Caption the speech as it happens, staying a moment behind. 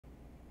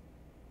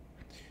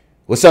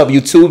What's up,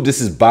 YouTube? This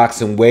is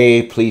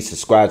Boxingwave. Please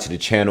subscribe to the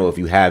channel if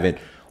you haven't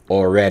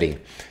already.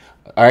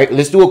 All right,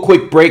 let's do a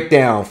quick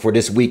breakdown for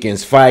this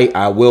weekend's fight.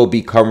 I will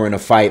be covering a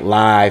fight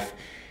live,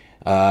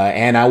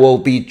 and I will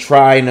be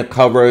trying to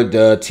cover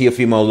the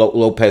Teofimo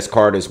Lopez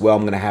card as well.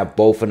 I'm going to have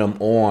both of them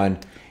on,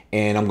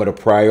 and I'm going to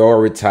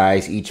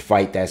prioritize each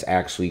fight that's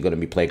actually going to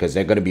be played because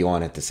they're going to be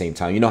on at the same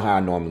time. You know how I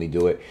normally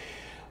do it.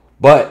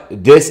 But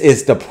this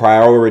is the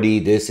priority.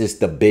 This is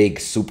the big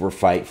super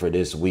fight for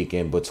this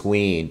weekend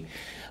between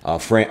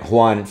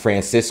Juan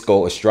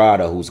Francisco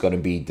Estrada, who's going to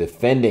be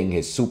defending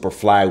his super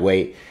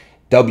flyweight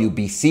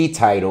WBC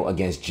title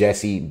against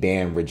Jesse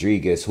Bam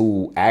Rodriguez,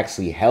 who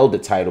actually held the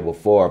title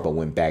before but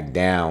went back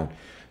down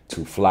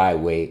to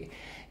flyweight,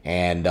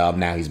 and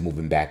now he's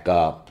moving back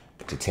up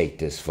to take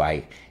this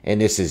fight.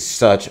 And this is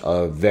such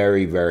a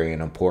very, very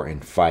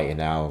important fight, and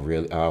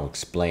I'll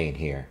explain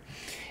here.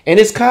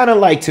 And it's kind of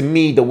like, to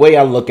me, the way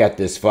I look at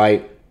this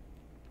fight,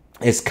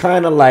 it's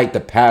kind of like the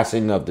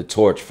passing of the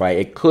torch fight.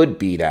 It could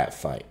be that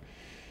fight.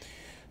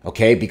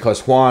 Okay,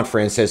 because Juan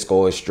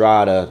Francisco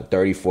Estrada,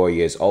 34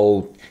 years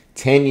old,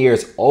 10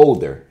 years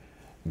older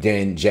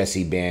than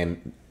Jesse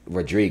Bam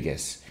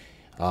Rodriguez.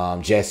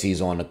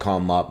 Jesse's on the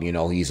come up. You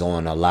know, he's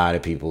on a lot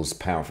of people's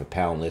pound for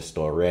pound list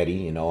already,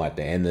 you know, at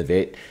the end of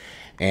it.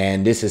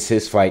 And this is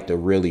his fight to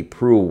really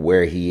prove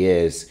where he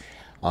is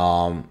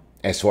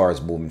as far as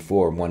moving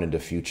forward, one of the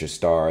future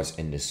stars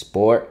in the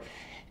sport.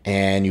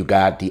 And you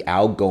got the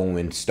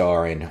outgoing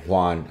star in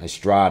Juan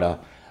Estrada,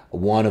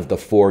 one of the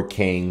four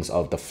kings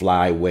of the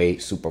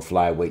flyweight, super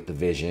flyweight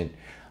division,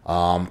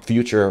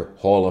 future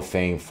Hall of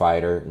Fame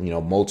fighter, you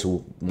know,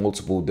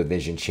 multiple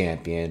division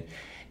champion,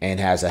 and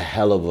has a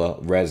hell of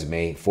a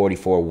resume.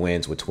 44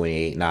 wins with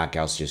 28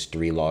 knockouts, just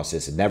 3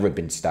 losses. Has never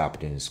been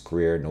stopped in his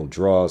career, no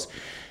draws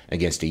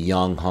against the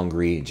young,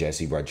 hungry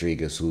Jesse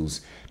Rodriguez,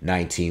 who's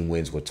 19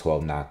 wins with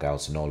 12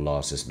 knockouts, no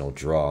losses, no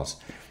draws.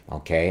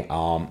 Okay,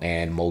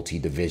 and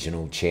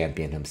multi-divisional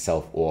champion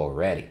himself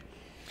already.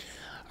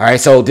 All right,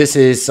 so this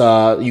is,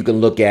 you can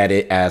look at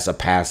it as a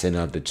passing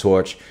of the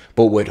torch.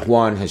 But with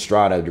Juan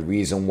Estrada, the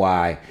reason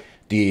why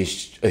the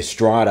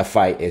Estrada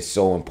fight is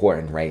so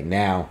important right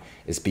now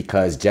is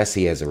because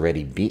Jesse has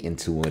already beaten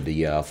 2 of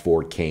the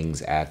 4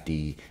 kings at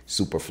the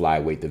super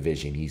flyweight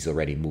division. He's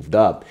already moved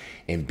up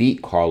and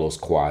beat Carlos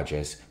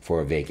Cuadras for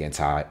a vacant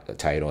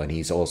title. And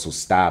he's also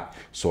stopped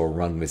Sor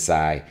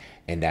Rungvisai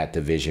in that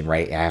division.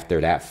 Right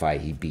after that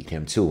fight, he beat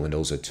him too. And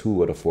those are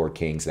 2 of the 4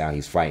 kings. Now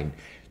he's fighting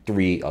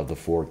 3 of the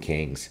 4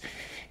 kings.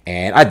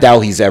 And I doubt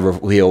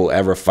he'll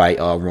ever fight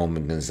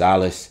Roman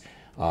Gonzalez.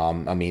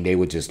 I mean, they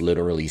were just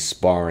literally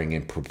sparring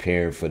and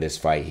preparing for this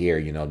fight here.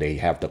 You know, they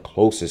have the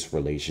closest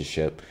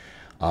relationship.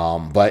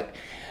 But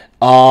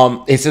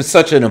it's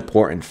such an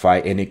important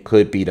fight, and it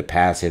could be the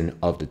passing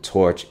of the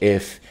torch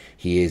if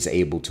he is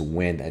able to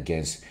win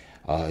against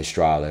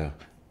Estrada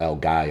El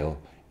Gallo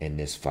in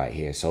this fight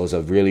here. So it's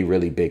a really,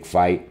 really big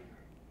fight.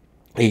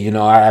 And, you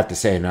know, I have to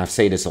say, and I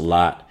say this a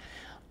lot,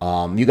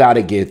 you got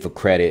to give the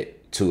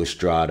credit to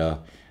Estrada,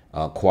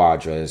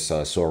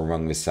 Cuadras, Sor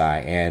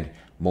Rungvisai, and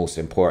most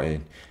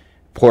importantly,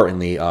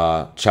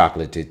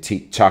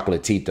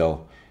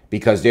 Chocolatito,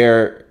 because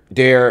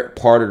they're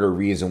part of the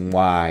reason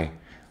why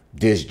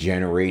this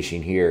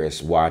generation here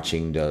is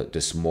watching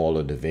the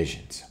smaller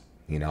divisions.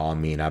 You know, I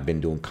mean, I've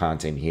been doing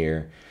content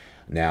here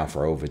now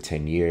for over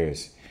 10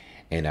 years,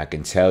 and I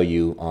can tell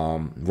you,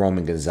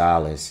 Roman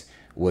Gonzalez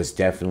was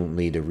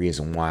definitely the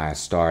reason why I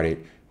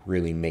started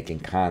really making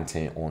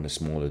content on the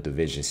smaller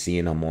division,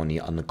 seeing him on the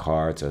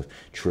undercards of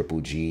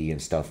Triple G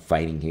and stuff,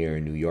 fighting here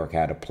in New York.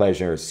 I had a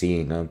pleasure of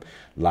seeing him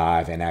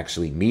live and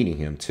actually meeting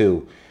him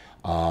too.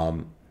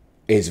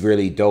 It's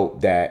really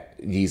dope that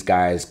these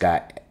guys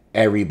got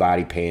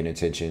everybody paying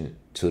attention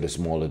to the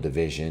smaller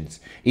divisions.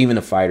 Even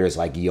the fighters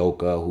like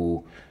Yoka,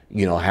 who,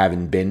 you know,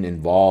 haven't been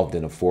involved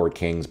in the 4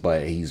 kings,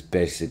 but he's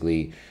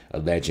basically a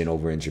legend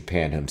over in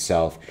Japan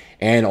himself.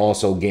 And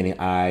also getting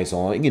eyes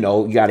on, you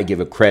know, you got to give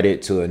a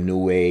credit to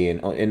Inoue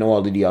and all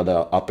of the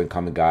other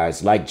up-and-coming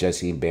guys like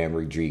Jesse Bam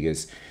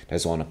Rodriguez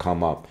that's on the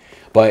come-up.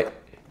 But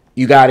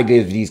you got to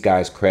give these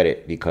guys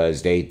credit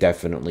because they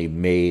definitely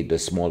made the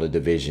smaller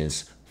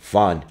divisions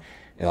fun.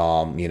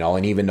 You know,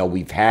 and even though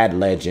we've had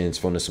legends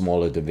from the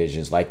smaller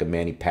divisions like a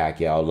Manny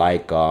Pacquiao,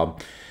 like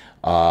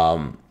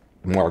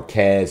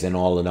Marquez and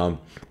all of them,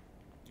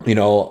 you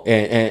know,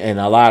 and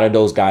a lot of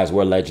those guys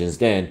were legends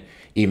then,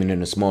 even in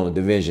the smaller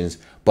divisions,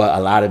 but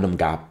a lot of them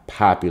got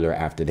popular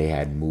after they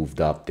had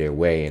moved up their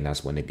way, and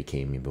that's when they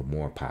became even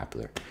more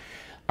popular.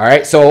 All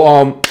right,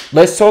 so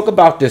let's talk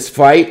about this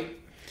fight.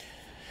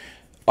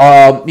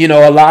 You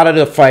know, a lot of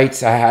the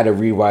fights I had to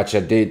rewatch. I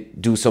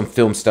did do some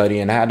film study,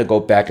 and I had to go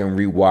back and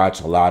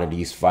rewatch a lot of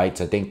these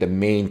fights. I think the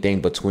main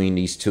thing between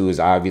these two is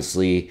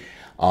obviously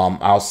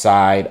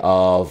outside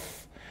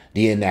of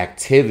the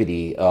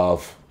inactivity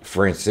of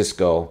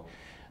Francisco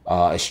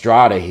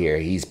Estrada here.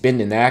 He's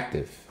been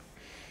inactive.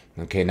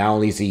 Okay, not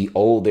only is he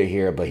older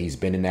here, but he's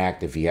been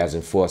inactive. He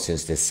hasn't fought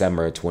since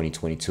December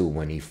 2022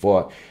 when he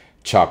fought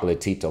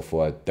Chocolatito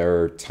for a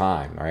 3rd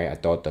time. All right, I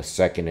thought the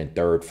 2nd and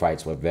 3rd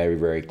fights were very,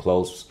 very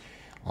close.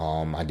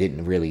 I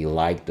didn't really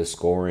like the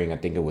scoring. I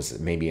think it was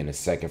maybe in the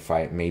second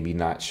fight, maybe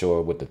not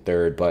sure with the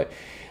third, but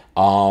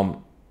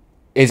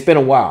it's been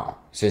a while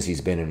since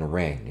he's been in the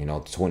ring.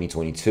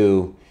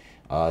 2022.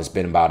 It's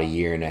been about a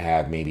year and a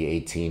half, maybe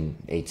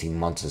 18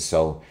 months or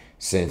so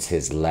since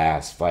his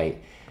last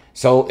fight.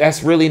 So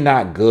that's really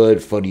not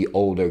good for the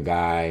older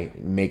guy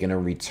making a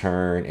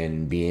return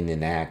and being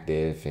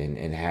inactive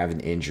and having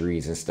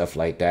injuries and stuff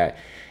like that.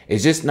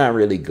 It's just not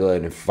really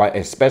good, and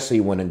especially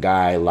when a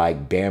guy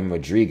like Bam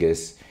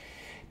Rodriguez,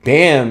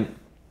 Bam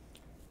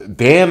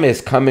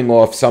is coming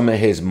off some of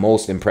his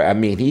most impressive. I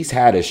mean, he's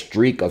had a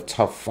streak of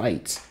tough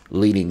fights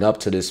leading up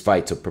to this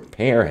fight to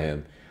prepare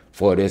him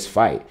for this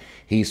fight.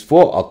 He's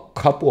fought a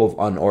couple of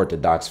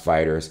unorthodox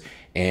fighters,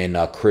 and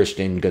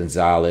Christian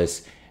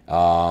Gonzalez,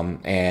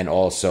 and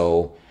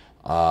also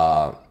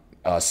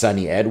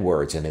Sonny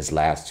Edwards in his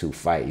last two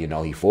fights.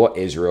 He fought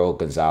Israel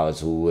Gonzalez,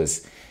 who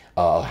was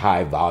a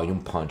high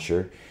volume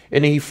puncher,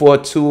 and then he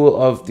fought two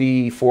of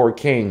the Four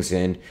Kings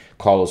in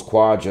Carlos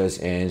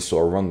Cuadras and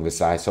Sor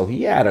Rungvisai. So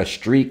he had a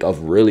streak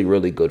of really,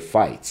 really good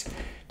fights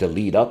to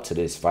lead up to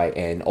this fight.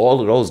 And all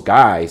of those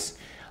guys,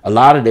 all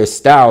of their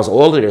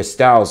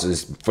styles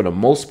is, for the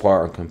most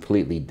part, are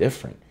completely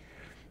different.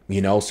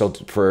 So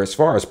for as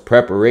far as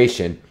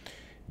preparation,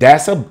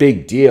 that's a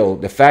big deal.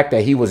 The fact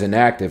that he was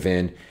inactive,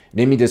 and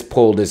let me just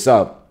pull this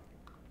up.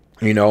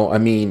 I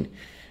mean,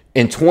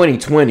 in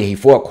 2020, he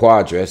fought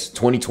Cuadras.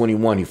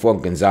 2021, he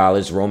fought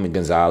Roman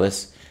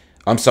Gonzalez.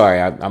 I'm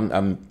sorry,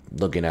 I'm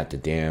looking at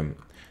the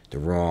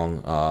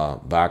wrong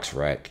box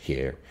rack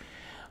here.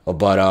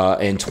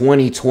 But in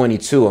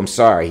 2022, I'm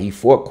sorry, he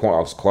fought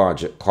Carlos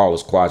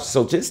Cuadras.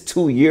 So just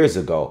 2 years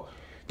ago,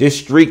 this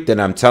streak that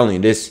I'm telling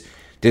you, this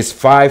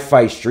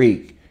 5-fight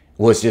streak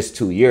was just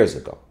 2 years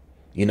ago.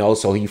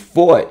 So he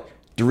fought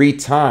 3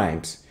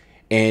 times.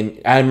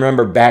 And I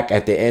remember back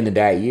at the end of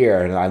that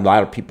year, and a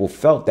lot of people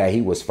felt that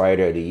he was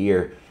Fighter of the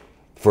Year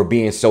for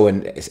being so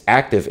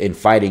active in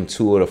fighting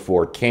two of the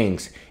Four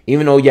Kings.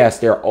 Even though, yes,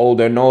 they're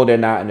older. No, they're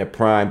not in their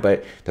prime.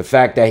 But the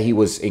fact that he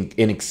was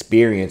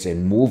inexperienced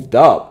and moved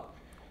up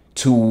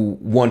to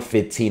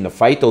 115 to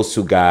fight those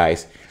two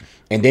guys,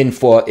 and then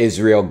fought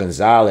Israel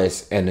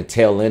Gonzalez and the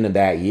tail end of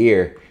that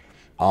year,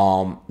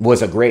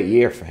 was a great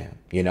year for him.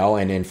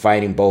 And then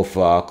fighting both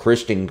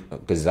Christian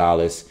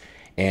Gonzalez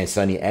and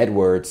Sonny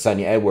Edwards.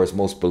 Sonny Edwards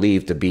most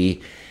believed to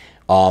be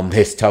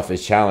his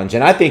toughest challenge.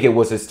 And I think it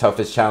was his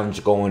toughest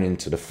challenge going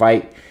into the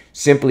fight,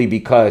 simply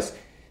because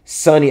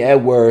Sonny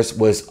Edwards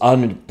was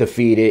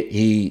undefeated.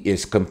 He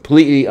is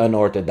completely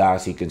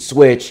unorthodox. He can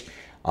switch.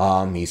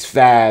 He's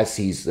fast.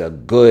 He's a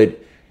very,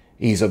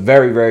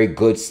 very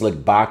good,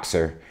 slick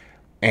boxer.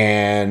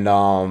 And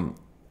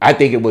I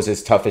think it was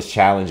his toughest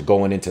challenge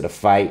going into the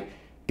fight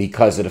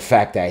because of the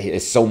fact that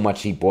it's so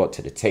much he brought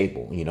to the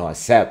table,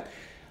 except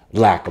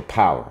lack of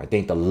power. I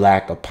think the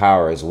lack of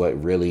power is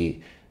what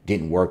really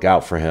didn't work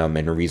out for him,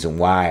 and the reason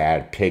why I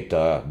picked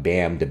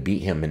Bam to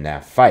beat him in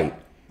that fight.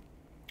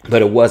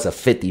 But it was a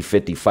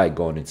 50-50 fight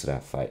going into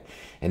that fight.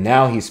 And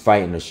now he's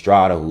fighting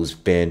Estrada, who's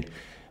been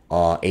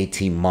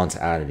 18 months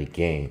out of the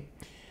game.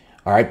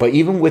 All right, but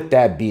even with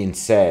that being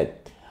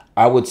said,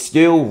 I would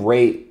still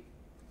rate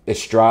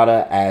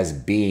Estrada as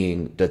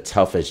being the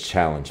toughest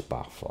challenge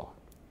by far.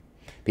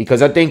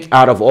 Because I think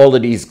out of all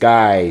of these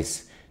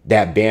guys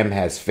that Bam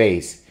has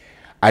faced,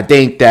 I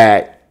think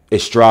that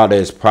Estrada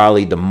is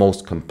probably the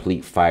most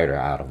complete fighter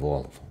out of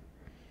all of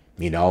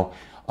them.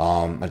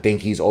 I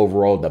think he's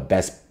overall the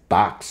best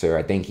boxer.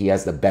 I think he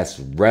has the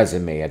best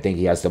resume. I think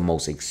he has the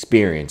most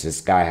experience.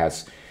 This guy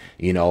has,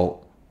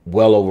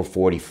 well over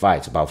 40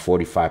 fights, about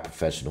 45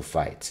 professional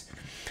fights.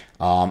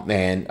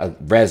 And a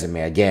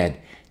resume, again,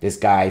 this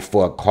guy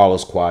fought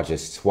Carlos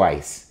Cuadras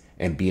twice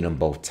and beat him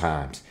both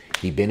times.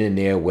 He's been in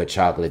there with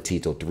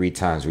Chocolatito 3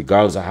 times.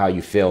 Regardless of how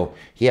you feel,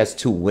 he has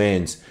 2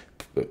 wins,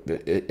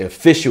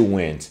 official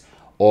wins,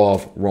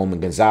 of Roman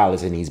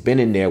Gonzalez, and he's been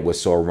in there with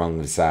Sor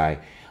Rungvisai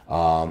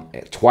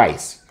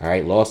twice. All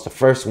right, lost the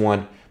first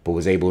one, but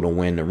was able to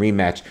win the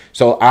rematch.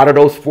 So out of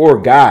those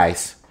 4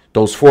 guys,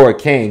 those 4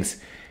 kings,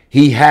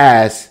 he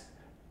has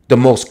the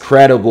most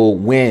credible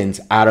wins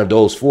out of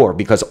those 4,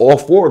 because all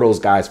 4 of those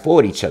guys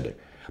fought each other.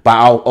 But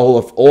out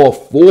of all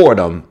 4 of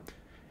them,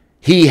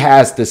 he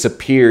has the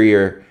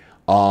superior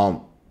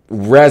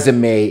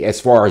resume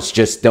as far as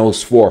just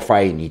those 4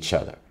 fighting each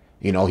other.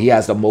 He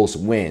has the most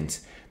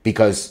wins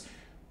because,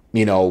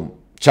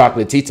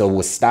 Chocolatito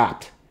was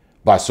stopped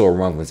by Sor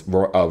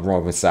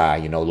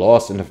Rungvisai.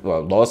 Lost in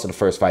the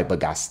first fight, but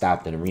got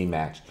stopped in the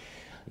rematch.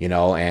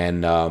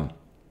 And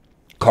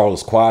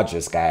Carlos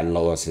Cuadras got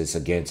losses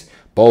against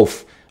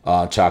both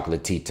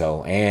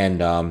Chocolatito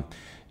and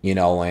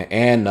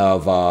and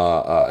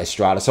of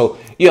Estrada. So,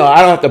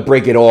 I don't have to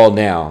break it all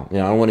down. I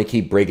don't want to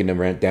keep breaking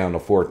them down to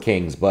 4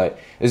 kings, but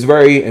it's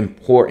very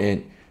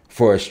important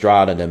for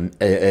Estrada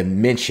to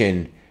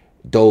mention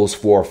those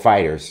 4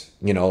 fighters,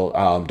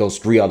 those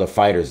 3 other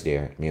fighters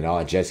there.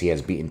 Jesse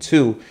has beaten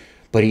 2,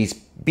 but he's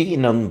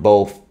beaten them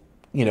both,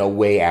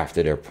 way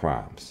after their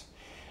primes.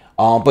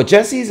 But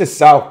Jesse's a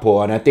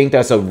southpaw, and I think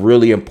that's a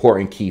really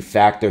important key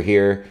factor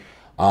here.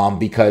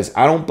 because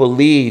I don't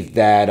believe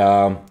that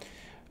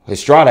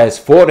Estrada has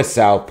fought a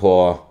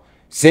southpaw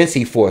since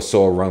he fought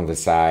Saul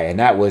Rungvisai, and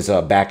that was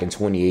back in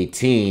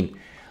 2018.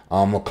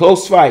 A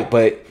close fight,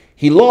 but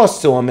he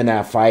lost to him in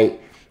that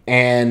fight,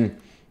 and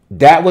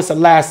that was the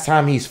last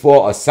time he's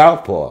fought a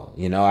southpaw.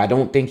 You know, I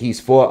don't think he's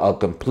fought a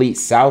complete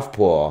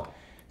southpaw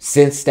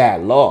since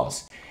that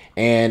loss.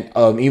 And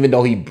even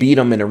though he beat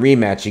him in a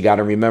rematch, you got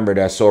to remember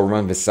that Saul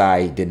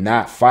Rungvisai did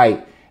not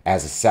fight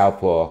as a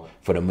southpaw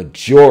for the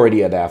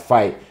majority of that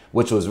fight,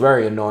 which was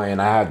very annoying.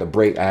 I had to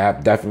break. I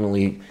have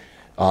definitely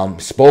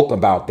spoke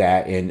about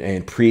that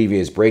in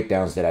previous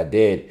breakdowns that I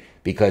did,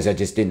 because I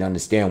just didn't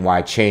understand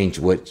why change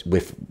which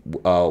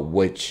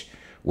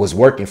was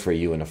working for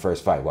you in the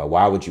first fight.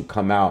 Why would you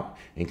come out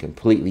and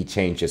completely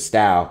change your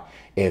style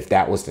if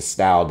that was the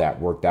style that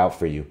worked out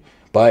for you?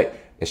 But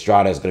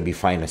Estrada is going to be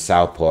fighting a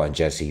southpaw and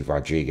Jesse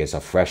Rodriguez,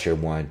 a fresher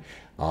one,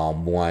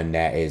 one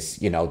that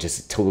is, you know,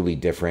 just totally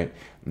different,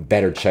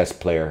 better chess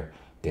player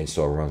than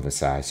Saul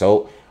Rungvisai.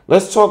 So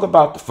let's talk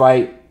about the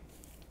fight.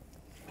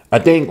 I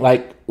think,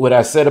 like what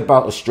I said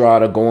about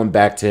Estrada, going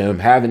back to him,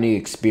 having the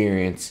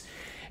experience,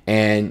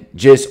 and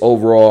just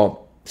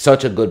overall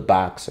such a good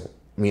boxer,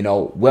 you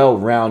know,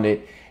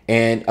 well-rounded,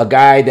 and a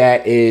guy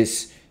that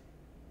is,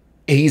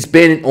 he's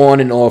been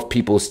on and off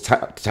people's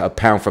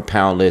pound for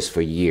pound list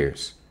for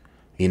years.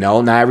 You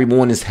know, not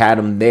everyone has had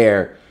him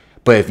there,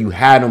 but if you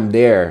had him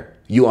there,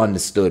 you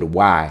understood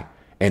why.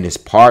 And it's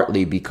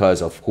partly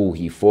because of who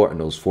he fought in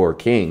those four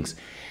kings,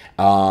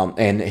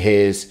 and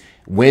his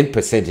win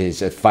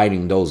percentage of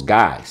fighting those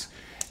guys.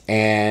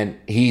 And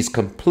he's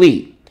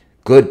complete,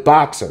 good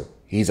boxer.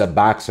 He's a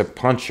boxer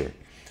puncher.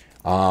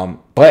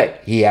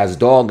 But he has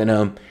dog in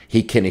him.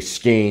 He can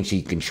exchange,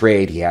 he can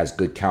trade, he has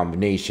good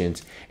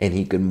combinations, and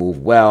he can move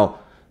well.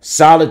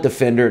 Solid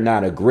defender,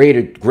 not a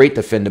great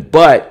defender,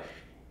 but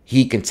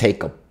he can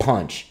take a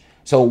punch.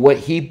 So what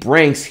he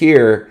brings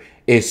here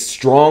is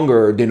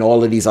stronger than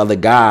all of these other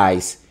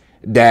guys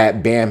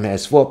that Bam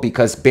has fought,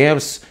 because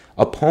Bam's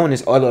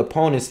opponents, other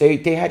opponents, they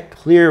had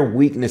clear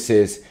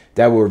weaknesses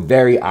that were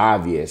very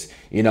obvious,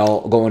 you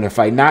know, going to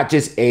fight. Not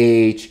just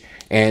age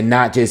and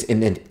not just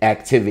in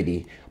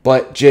activity,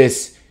 but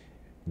just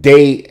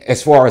they,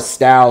 as far as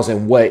styles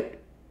and what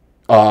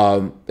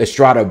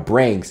Estrada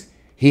brings,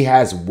 he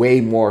has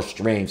way more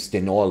strengths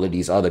than all of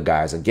these other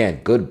guys. Again,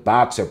 good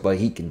boxer, but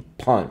he can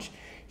punch.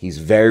 He's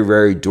very,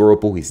 very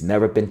durable. He's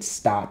never been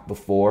stopped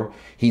before.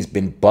 He's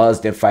been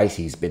buzzed in fights.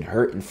 He's been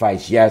hurt in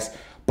fights, yes,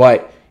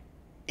 but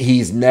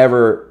he's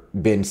never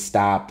been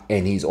stopped,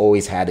 and he's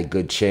always had a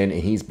good chin,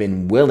 and he's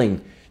been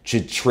willing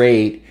to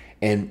trade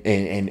and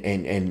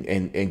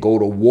go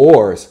to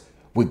wars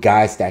with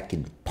guys that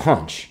can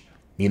punch.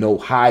 You know,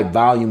 high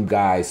volume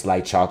guys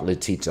like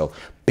Chocolatito,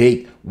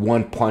 big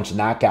one punch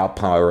knockout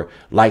power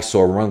like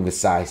Saul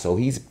Rungvisai. So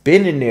he's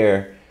been in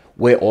there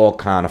with all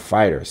kind of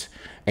fighters,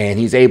 and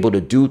he's able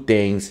to do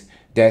things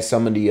that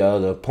some of the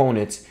other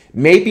opponents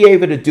may be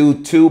able to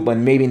do too, but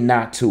maybe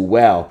not too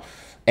well.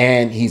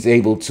 And he's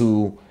able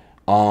to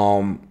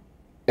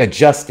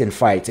adjust in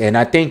fights. And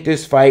I think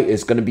this fight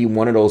is going to be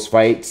one of those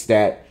fights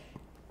that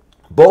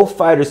both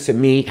fighters, to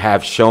me,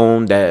 have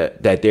shown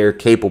that they're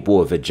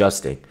capable of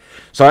adjusting.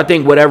 So I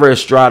think whatever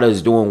Estrada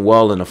is doing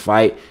well in the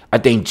fight, I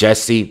think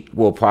Jesse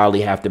will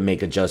probably have to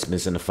make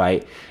adjustments in the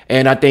fight.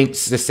 And I think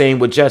it's the same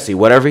with Jesse.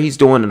 Whatever he's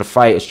doing in the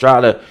fight,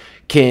 Estrada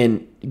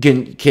can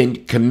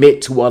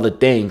commit to other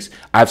things.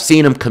 I've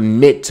seen him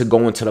commit to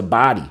going to the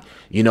body.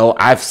 You know,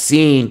 I've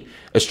seen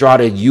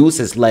Estrada use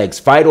his legs,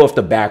 fight off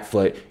the back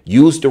foot,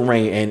 use the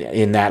ring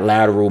in that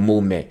lateral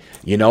movement,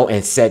 you know,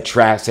 and set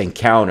traps and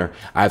counter.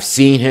 I've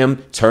seen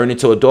him turn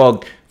into a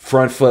dog,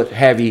 front foot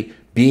heavy,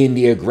 being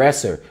the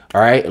aggressor,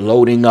 all right,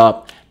 loading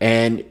up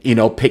and, you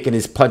know, picking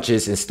his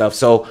punches and stuff.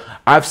 So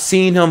I've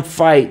seen him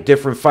fight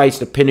different fights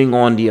depending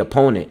on the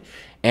opponent.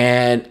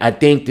 And I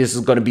think this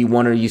is going to be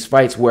one of these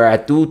fights where I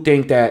do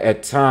think that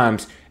at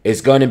times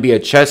it's going to be a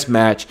chess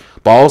match,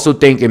 but I also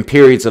think in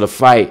periods of the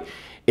fight,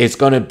 it's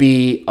going to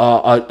be,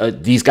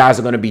 these guys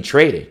are going to be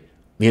traded.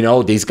 You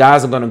know, these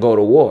guys are going to go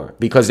to war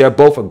because they're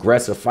both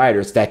aggressive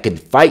fighters that can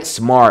fight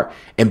smart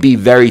and be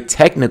very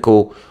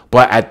technical.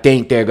 But I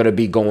think they're going to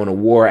be going to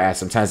war at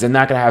sometimes. They're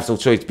not going to have some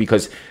choice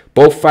because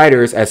both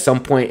fighters at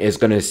some point is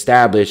going to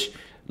establish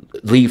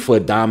lead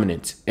foot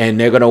dominance. And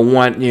they're going to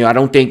want, you know, I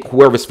don't think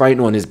whoever's fighting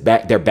on his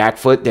back, their back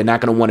foot, they're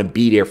not going to want to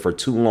be there for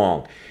too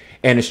long.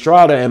 And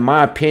Estrada, in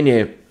my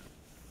opinion,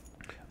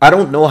 I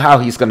don't know how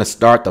he's going to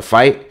start the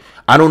fight.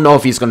 I don't know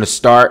if he's going to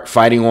start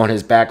fighting on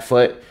his back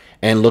foot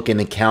and looking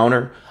to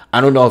counter.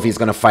 I don't know if he's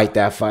going to fight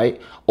that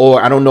fight.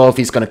 Or I don't know if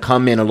he's going to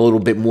come in a little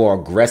bit more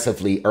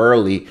aggressively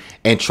early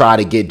and try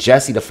to get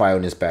Jesse to fight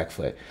on his back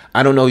foot.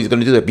 I don't know if he's going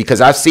to do that because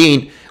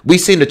we've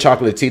seen the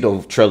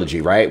Chocolatito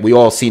trilogy, right? We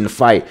all seen the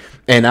fight.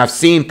 And I've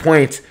seen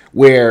points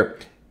where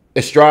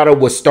Estrada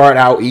would start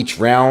out each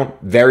round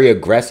very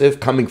aggressive,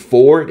 coming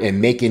forward and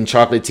making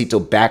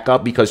Chocolatito back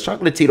up because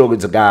Chocolatito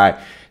is a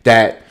guy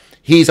that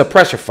he's a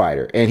pressure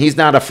fighter. And he's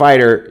not a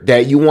fighter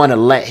that you want to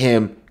let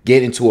him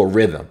get into a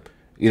rhythm.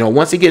 You know,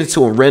 once he gets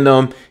into a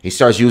rhythm, he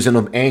starts using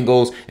them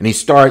angles and he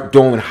start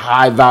doing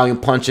high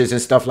volume punches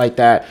and stuff like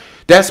that.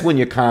 That's when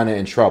you're kind of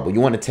in trouble. You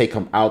want to take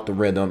him out the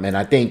rhythm. And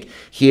I think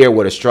here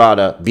with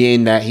Estrada,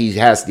 being that he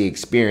has the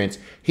experience,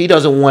 he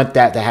doesn't want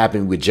that to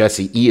happen with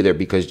Jesse either,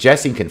 because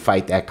Jesse can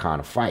fight that kind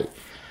of fight.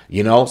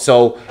 You know,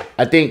 so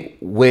I think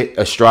with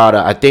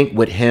Estrada, I think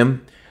with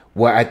him,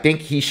 what I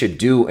think he should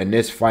do in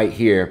this fight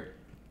here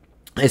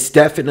is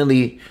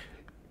definitely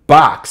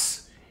box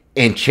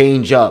and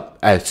change up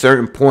at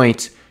certain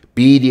points,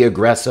 be the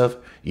aggressive.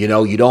 You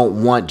know, you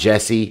don't want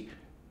Jesse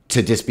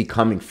to just be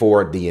coming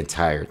forward the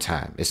entire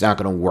time. It's not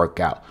going to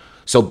work out.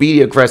 So be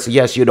the aggressive.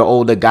 Yes, you're the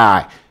older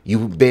guy.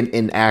 You've been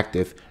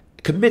inactive.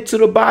 Commit to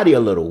the body a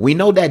little. We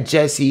know that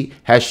Jesse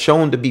has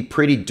shown to be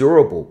pretty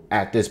durable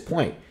at this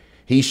point.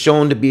 He's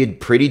shown to be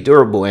pretty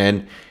durable,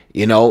 and,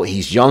 you know,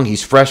 he's young,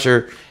 he's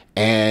fresher,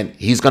 and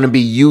he's going to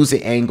be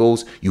using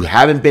angles. You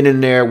haven't been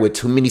in there with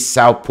too many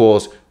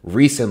southpaws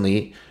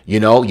recently. You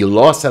know, you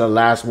lost at the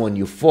last one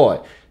you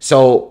fought.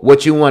 So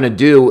what you want to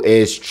do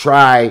is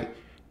try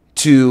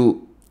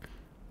to,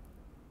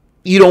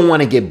 you don't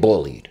want to get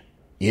bullied.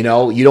 You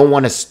know, you don't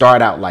want to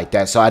start out like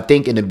that. So I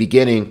think in the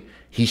beginning,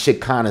 he should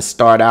kind of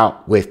start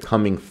out with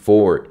coming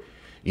forward,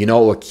 you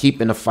know, or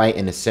keeping the fight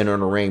in the center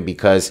of the ring,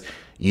 because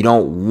you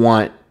don't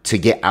want to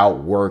get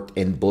outworked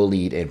and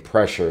bullied and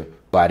pressured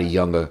by the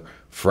younger,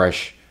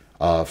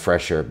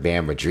 fresher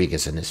Bam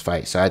Rodriguez in this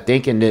fight. So I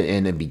think in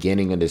the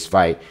beginning of this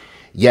fight,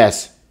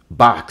 yes,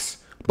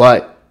 box,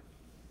 but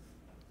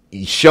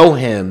show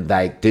him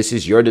like this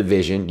is your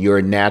division.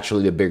 You're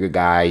naturally the bigger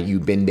guy.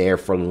 You've been there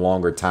for a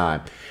longer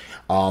time.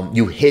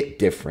 You hit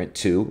different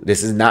too.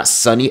 This is not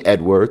Sonny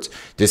Edwards.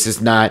 This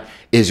is not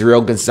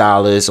Israel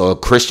Gonzalez or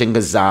Christian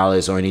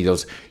Gonzalez or any of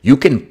those. You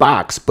can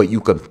box, but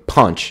you can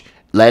punch.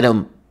 Let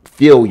him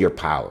feel your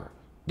power.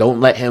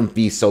 Don't let him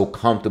be so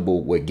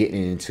comfortable with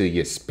getting into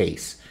your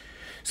space.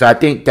 So I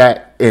think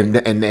that,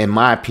 in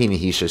my opinion,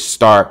 he should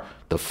start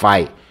the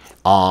fight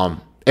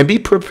and be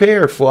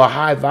prepared for a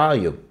high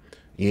volume.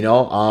 You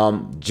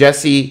know,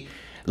 Jesse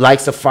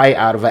likes to fight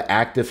out of an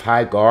active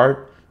high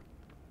guard.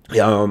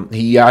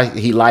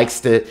 He likes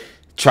to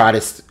try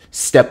to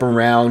step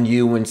around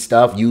you and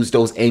stuff, use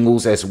those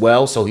angles as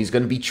well. So he's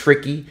going to be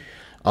tricky.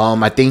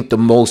 I think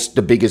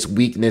the biggest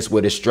weakness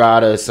with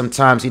Estrada is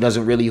sometimes he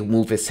doesn't really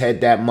move his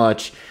head that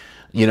much.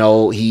 You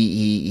know,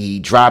 he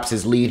drops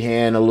his lead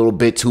hand a little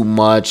bit too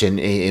much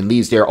and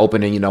leaves there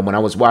open. And, you know, when I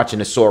was watching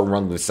the Sword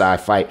Run with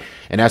Side fight,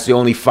 and that's the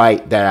only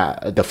fight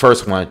that the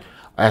first one,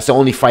 that's the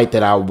only fight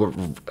that I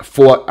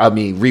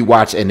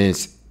rewatched in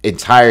its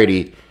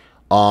entirety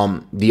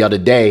the other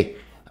day.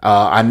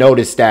 I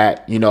noticed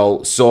that, you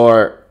know,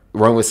 Sword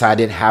Run with Side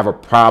didn't have a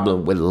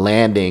problem with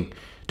landing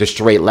the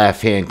straight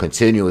left hand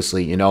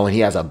continuously, you know, and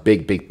he has a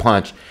big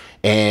punch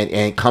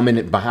and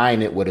coming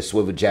behind it with a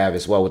swivel jab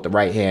as well with the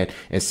right hand.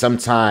 And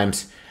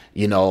sometimes,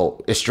 you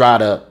know,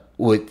 Estrada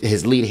with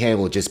his lead hand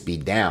will just be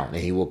down and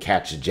he will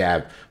catch a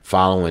jab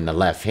following the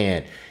left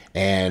hand.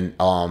 And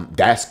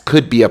that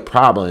could be a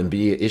problem and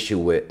be an issue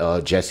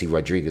with Jesse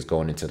Rodriguez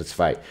going into this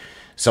fight.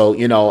 So,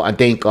 you know, I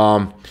think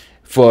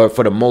for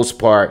the most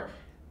part,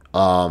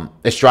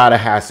 Estrada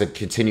has to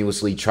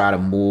continuously try to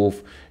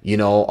move, you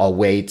know,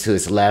 away to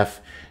his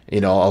left, you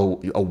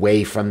know,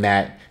 away from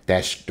that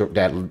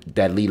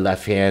lead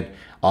left hand.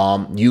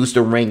 Use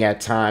the ring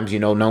at times, you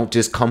know, don't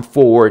just come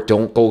forward,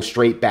 don't go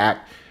straight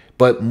back,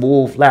 but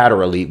move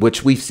laterally,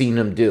 which we've seen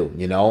him do,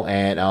 you know,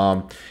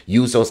 and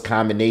use those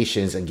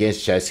combinations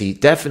against Jesse.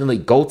 Definitely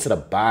go to the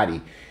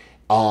body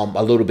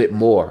a little bit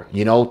more,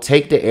 you know,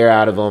 take the air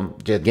out of him.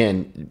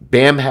 Again,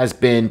 Bam has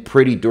been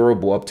pretty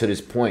durable up to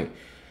this point.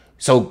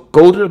 So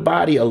go to the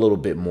body a little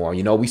bit more.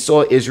 You know, we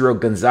saw Israel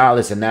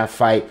Gonzalez in that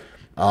fight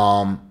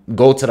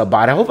go to the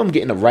body. I hope I'm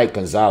getting the right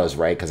Gonzalez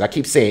right, because I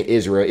keep saying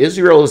Israel.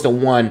 Israel is the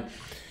one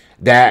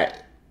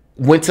that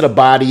went to the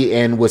body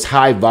and was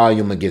high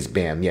volume against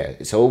Bam.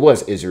 Yeah, so it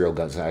was Israel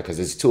Gonzalez, because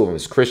there's two of them.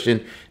 It's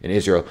Christian and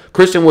Israel.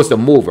 Christian was the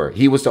mover.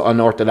 He was the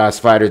unorthodox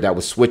fighter that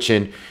was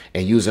switching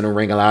and using the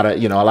ring. A lot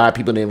of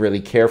people didn't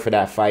really care for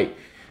that fight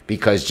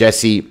because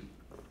Jesse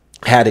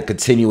had to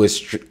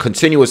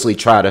continuously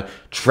try to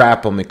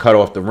trap him and cut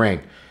off the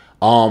ring.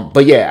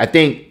 But yeah, I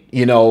think,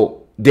 you know,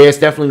 there's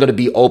definitely going to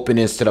be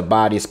openness to the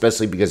body,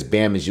 especially because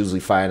Bam is usually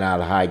fighting out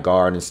of high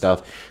guard and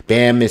stuff.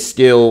 Bam is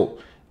still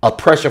a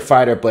pressure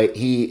fighter, but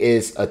he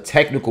is a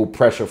technical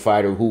pressure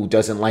fighter who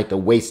doesn't like to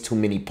waste too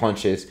many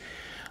punches.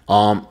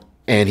 And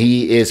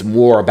he is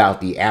more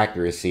about the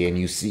accuracy. And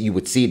you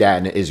would see that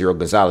in the Israel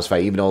Gonzalez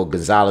fight, even though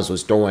Gonzalez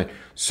was throwing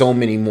so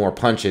many more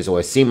punches, or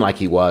it seemed like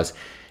he was.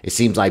 It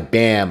seems like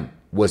Bam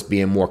was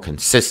being more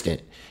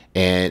consistent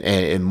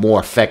and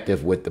more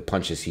effective with the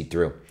punches he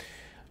threw.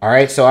 All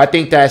right, so I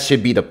think that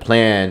should be the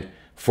plan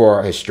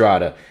for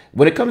Estrada.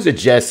 When it comes to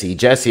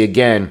Jesse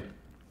again,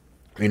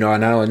 you know,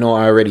 and I know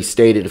I already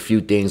stated a few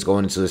things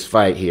going into this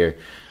fight here.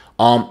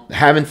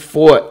 Haven't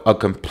fought a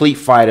complete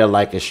fighter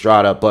like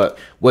Estrada, but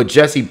what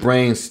Jesse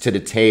brings to the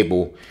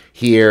table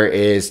here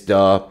is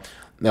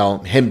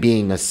him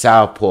being a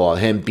southpaw,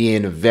 him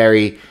being a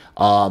very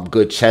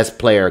good chess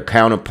player,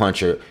 counter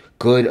puncher,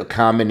 good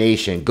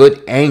combination,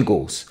 good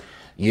angles,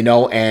 you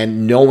know,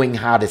 and knowing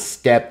how to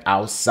step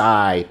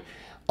outside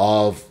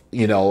of,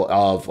 you know,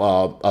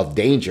 of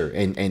danger,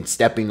 and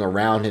stepping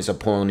around his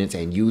opponents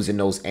and using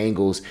those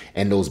angles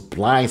and those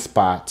blind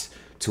spots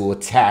to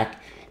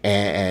attack,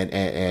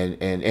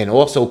 and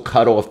also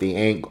cut off the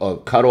angle,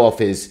 cut off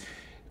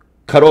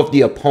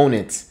the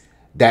opponents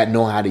that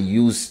know how to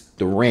use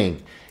the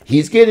ring.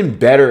 He's getting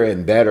better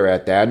and better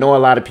at that. I know a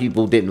lot of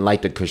people didn't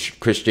like the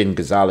Christian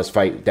Gonzalez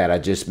fight that I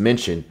just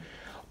mentioned,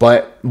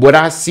 but what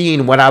I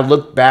seen when I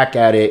look back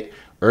at it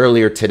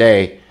earlier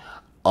today,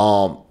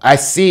 I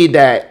see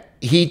that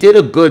he did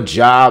a good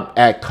job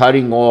at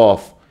cutting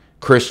off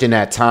Christian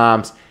at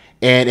times,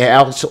 and it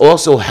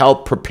also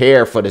helped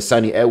prepare for the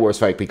Sonny Edwards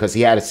fight because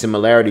he had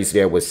similarities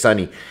there with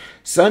Sonny.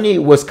 Sonny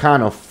was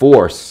kind of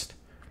forced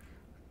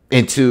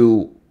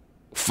into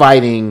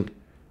fighting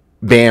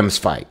Bam's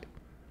fight.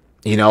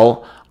 You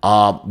know,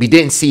 we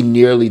didn't see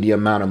nearly the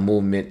amount of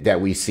movement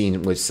that we've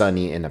seen with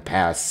Sonny in the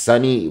past.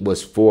 Sonny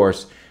was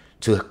forced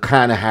to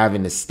kind of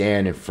having to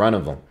stand in front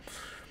of him,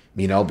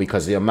 you know,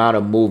 because the amount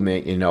of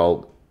movement, you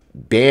know,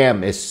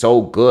 Bam is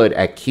so good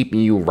at keeping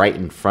you right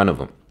in front of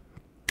him.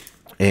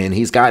 And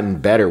he's gotten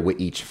better with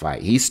each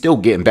fight. He's still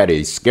getting better.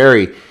 It's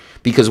scary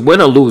because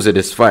win or lose of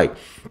this fight,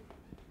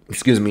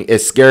 excuse me,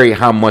 it's scary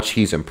how much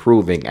he's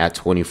improving at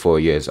 24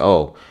 years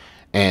old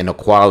and the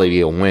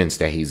quality of wins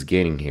that he's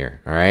getting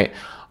here. All right.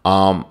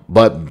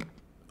 But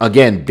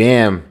again,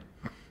 Bam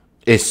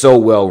is so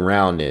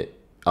well-rounded.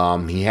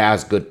 He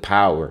has good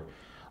power.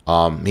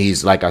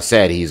 He's, like I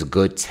said, he's a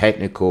good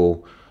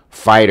technical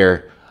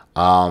fighter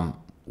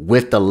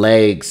with the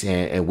legs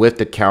and with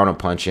the counter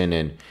punching,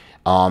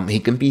 and he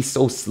can be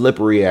so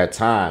slippery at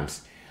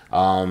times.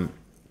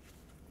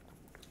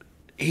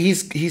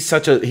 He's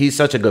such a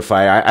good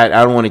fighter. I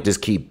don't want to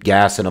just keep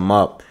gassing him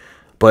up,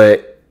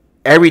 but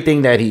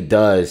everything that he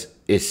does,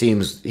 it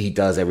seems he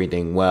does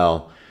everything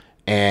well.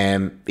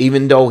 And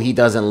even though he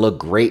doesn't look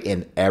great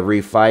in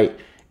every fight,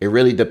 it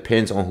really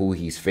depends on who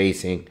he's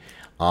facing.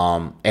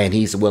 And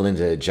he's willing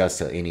to adjust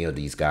to any of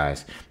these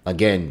guys.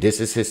 Again, this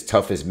is his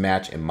toughest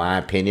match, in my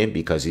opinion,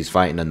 because he's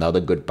fighting another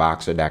good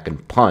boxer that can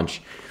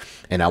punch.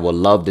 And I would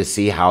love to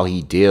see how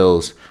he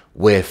deals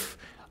with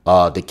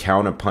the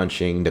counter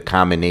punching, the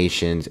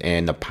combinations,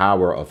 and the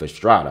power of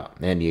Estrada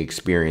and the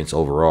experience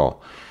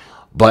overall.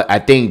 But I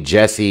think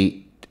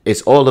Jesse,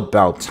 it's all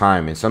about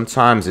timing.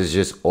 Sometimes it's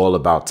just all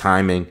about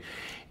timing,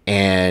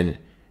 and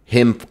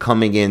him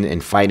coming in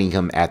and fighting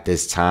him at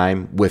this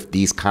time with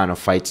these kind of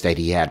fights that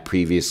he had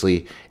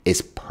previously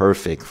is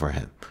perfect for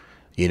him,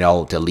 you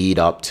know, to lead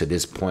up to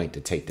this point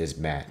to take this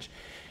match.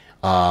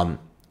 And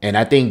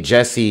I think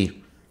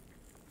Jesse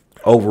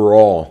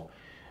overall,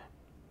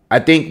 I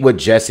think what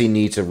Jesse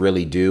needs to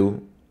really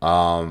do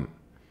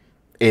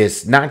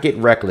is not get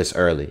reckless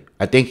early.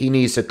 I think he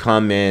needs to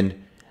come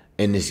in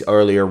these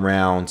earlier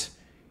rounds.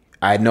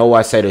 I know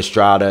I said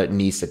Estrada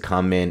needs to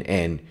come in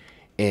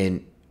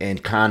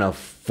and kind of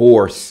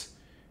force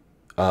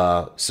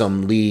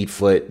some lead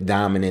foot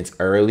dominance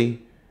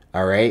early.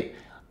 All right.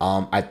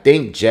 I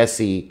think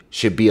Jesse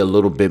should be a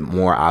little bit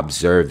more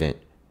observant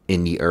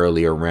in the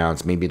earlier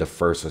rounds, maybe the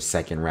first or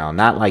second round.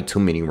 Not like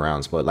too many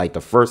rounds, but like the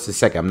first or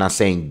second. I'm not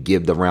saying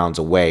give the rounds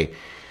away,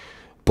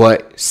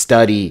 but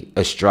study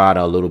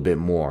Estrada a little bit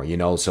more, you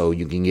know, so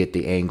you can get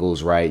the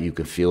angles right. You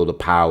can feel the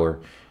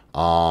power.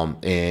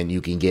 And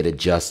you can get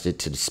adjusted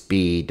to the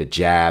speed, the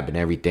jab, and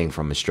everything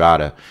from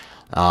Estrada.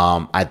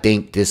 I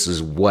think this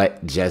is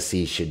what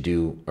Jesse should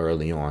do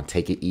early on.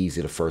 Take it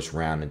easy the first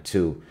round and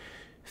two.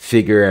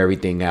 Figure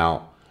everything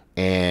out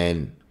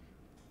and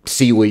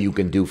see what you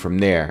can do from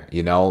there.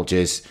 You know,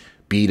 just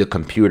be the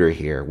computer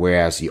here.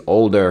 Whereas the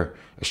older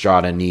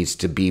Estrada needs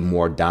to be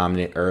more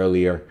dominant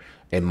earlier,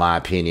 in my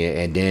opinion,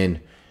 and then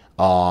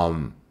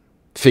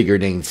figure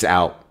things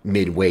out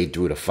midway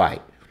through the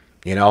fight.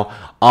 You know,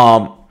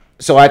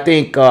 so I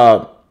think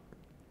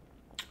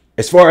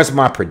as far as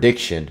my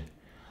prediction,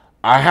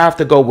 I have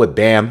to go with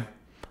Bam.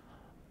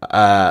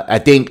 I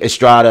think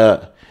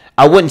Estrada,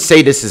 I wouldn't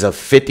say this is a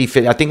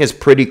 50-50. I think it's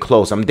pretty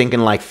close. I'm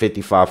thinking like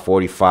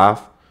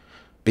 55-45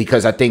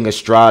 because I think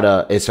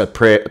Estrada is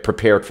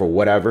prepared for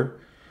whatever.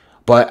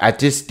 But I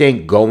just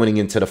think going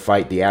into the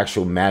fight, the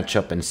actual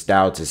matchup and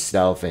style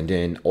itself, and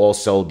then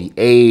also the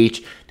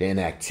age, the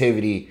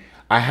inactivity,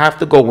 I have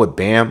to go with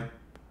Bam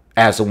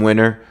as a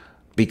winner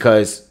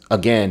because,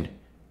 again,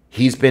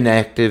 he's been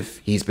active.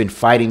 He's been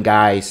fighting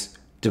guys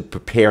to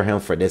prepare him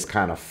for this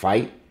kind of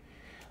fight.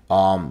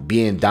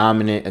 Being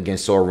dominant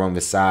against Sora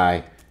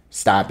Rungvisai,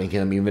 stopping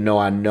him, even though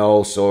I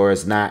know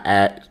Sora's not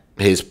at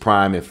his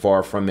prime and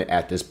far from it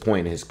at this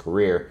point in his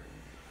career.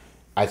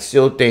 I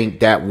still think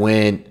that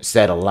win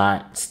said a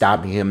lot.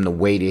 Stopping him the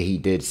way that he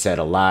did said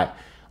a lot.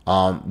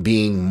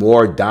 Being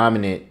more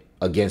dominant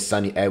against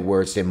Sonny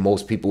Edwards than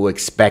most people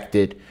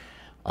expected.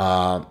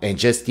 And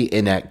just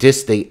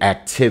the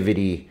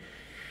activity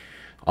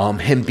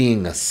Him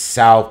being a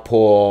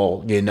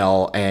southpaw, you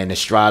know, and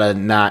Estrada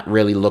not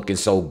really looking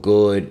so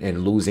good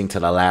and losing to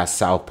the last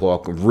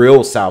southpaw,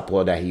 real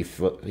southpaw that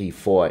he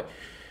fought.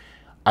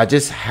 I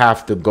just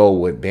have to go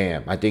with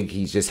Bam. I think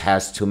he just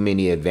has too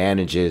many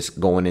advantages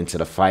going into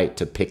the fight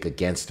to pick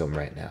against him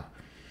right now.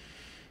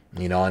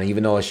 You know, and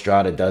even though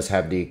Estrada does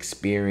have the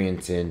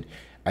experience, and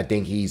I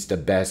think he's the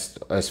best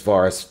as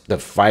far as the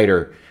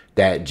fighter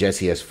that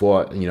Jesse has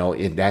fought, you know,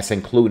 that's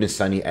including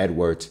Sonny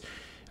Edwards.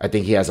 I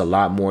think he has a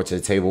lot more to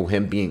the table.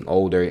 Him being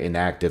older and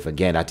active,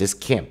 again, I just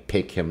can't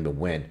pick him to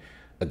win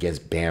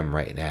against Bam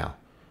right now.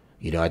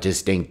 You know, I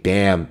just think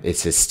Bam,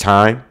 it's his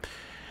time.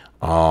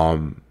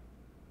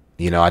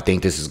 You know, I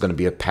think this is going to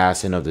be a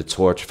passing of the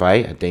torch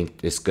fight. I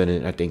think he's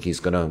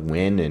gonna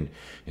win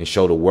and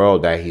show the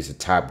world that he's a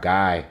top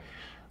guy.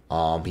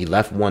 He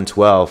left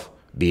 112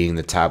 being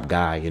the top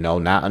guy, you know,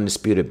 not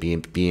undisputed,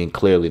 being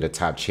clearly the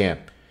top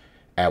champ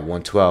at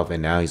 112,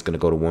 and now he's gonna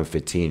go to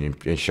 115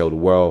 and show the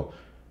world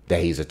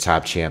that he's a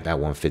top champ at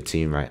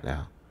 115 right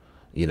now.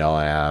 You know,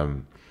 I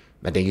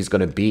think he's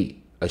gonna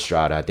beat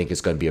Estrada. I think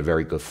it's gonna be a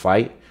very good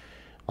fight.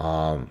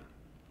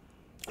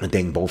 I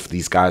think both of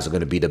these guys are going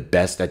to be the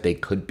best that they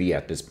could be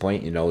at this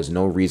point. You know, there's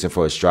no reason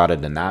for Estrada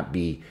to not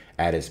be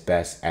at his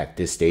best at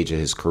this stage of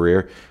his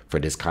career for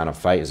this kind of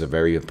fight. It's a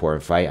very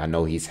important fight. I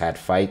know he's had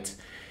fights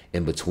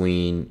in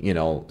between, you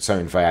know,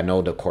 certain fight. I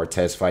know the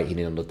Cortez fight, he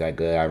didn't look that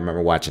good. I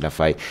remember watching that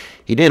fight.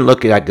 He didn't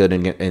look that good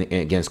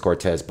against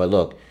Cortez. But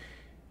look,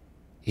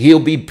 he'll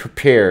be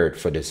prepared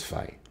for this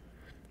fight.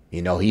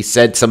 You know, he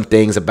said some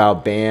things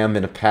about Bam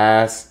in the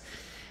past,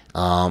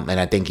 and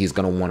I think he's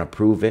going to want to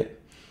prove it.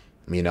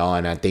 You know,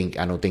 and I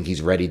don't think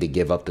he's ready to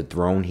give up the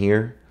throne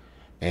here.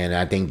 And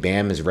I think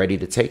Bam is ready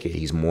to take it.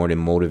 He's more than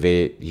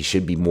motivated. He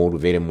should be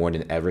motivated more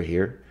than ever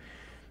here.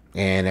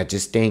 And I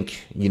just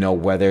think, you know,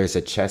 whether it's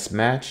a chess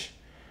match,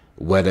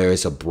 whether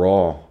it's a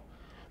brawl,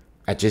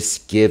 I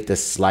just give the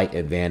slight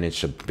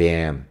advantage of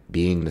Bam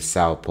being the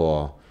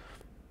southpaw,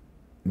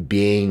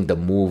 being the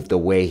move the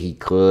way he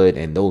could,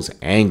 and those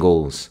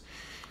angles.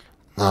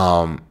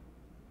 You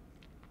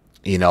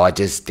know, I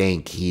just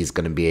think he's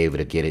going to be able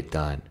to get it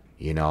done.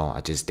 You know, I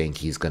just think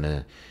he's going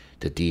to,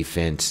 the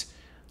defense,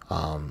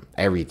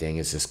 everything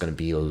is just going to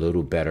be a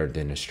little better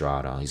than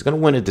Estrada. He's going to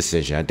win a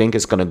decision. I think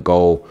it's going to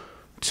go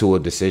to a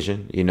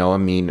decision. You know, I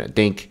mean, I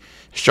think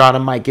Estrada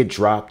might get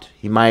dropped.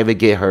 He might even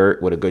get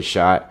hurt with a good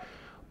shot.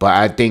 But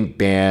I think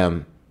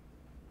Bam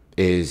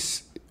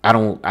is,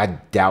 I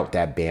doubt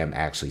that Bam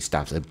actually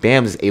stops. If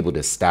Bam is able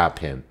to stop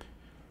him,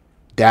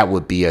 that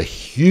would be a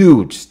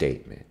huge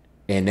statement.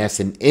 And that's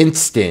an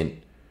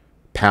instant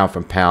pound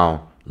for pound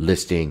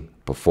listing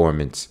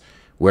performance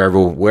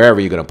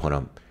wherever you're gonna put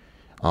him.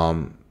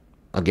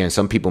 Again,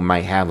 some people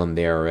might have him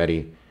there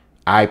already.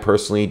 I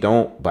personally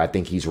don't, but I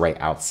think he's right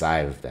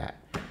outside of that.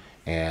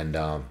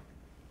 And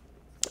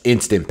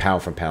instant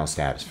pound for pound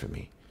status for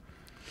me.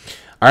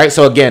 All right,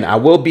 so again, I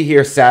will be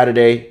here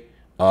Saturday.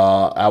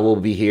 I will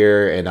be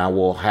here, and I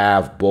will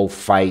have both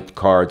fight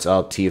cards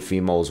up,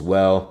 Teofimo as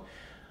well.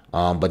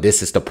 But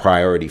this is the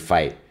priority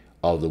fight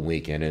of the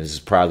weekend, and this is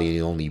probably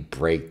the only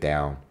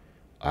breakdown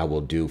I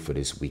will do for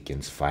this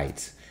weekend's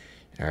fights.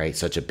 All right,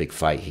 such a big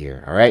fight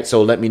here. All right,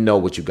 so let me know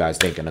what you guys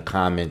think in the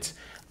comments.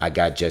 I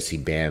got Jesse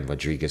Bam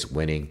Rodriguez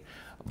winning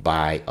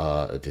by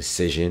a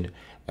decision,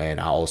 and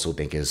I also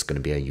think it's going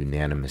to be a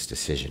unanimous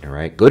decision. All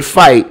right, good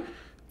fight,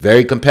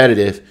 very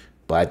competitive,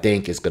 but I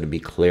think it's going to be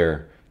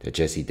clear that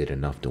Jesse did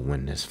enough to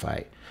win this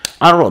fight.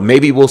 I don't know,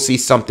 maybe we'll see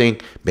something.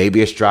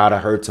 Maybe Estrada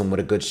hurts him with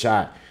a good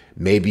shot.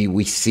 Maybe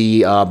we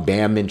see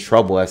Bam in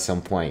trouble at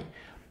some point.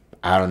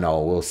 I don't know.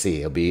 We'll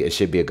see. It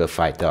should be a good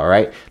fight, though. All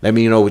right. Let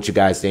me know what you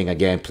guys think.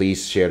 Again,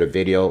 please share the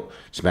video.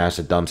 Smash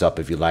the thumbs up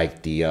if you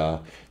like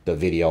the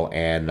video,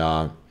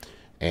 and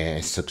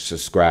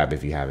subscribe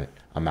if you haven't.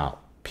 I'm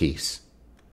out. Peace.